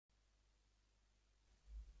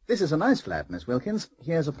This is a nice flat, Miss Wilkins.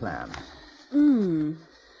 Here's a plan.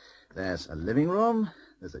 There's a living room,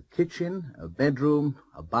 there's a kitchen, a bedroom,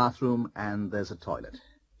 a bathroom, and there's a toilet.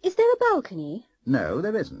 Is there a balcony? No,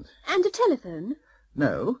 there isn't. And a telephone?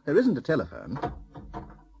 No, there isn't a telephone.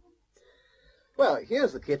 Well,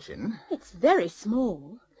 here's the kitchen. It's very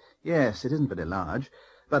small. Yes, it isn't very large,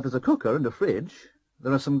 but there's a cooker and a fridge.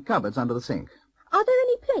 There are some cupboards under the sink. Are there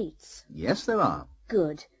any plates? Yes, there are.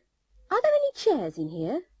 Good. Are there any chairs in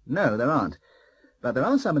here? No, there aren't. But there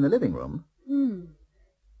are some in the living room.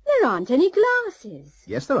 There aren't any glasses.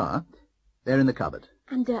 Yes, there are. They're in the cupboard.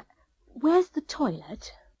 And, where's the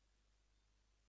toilet?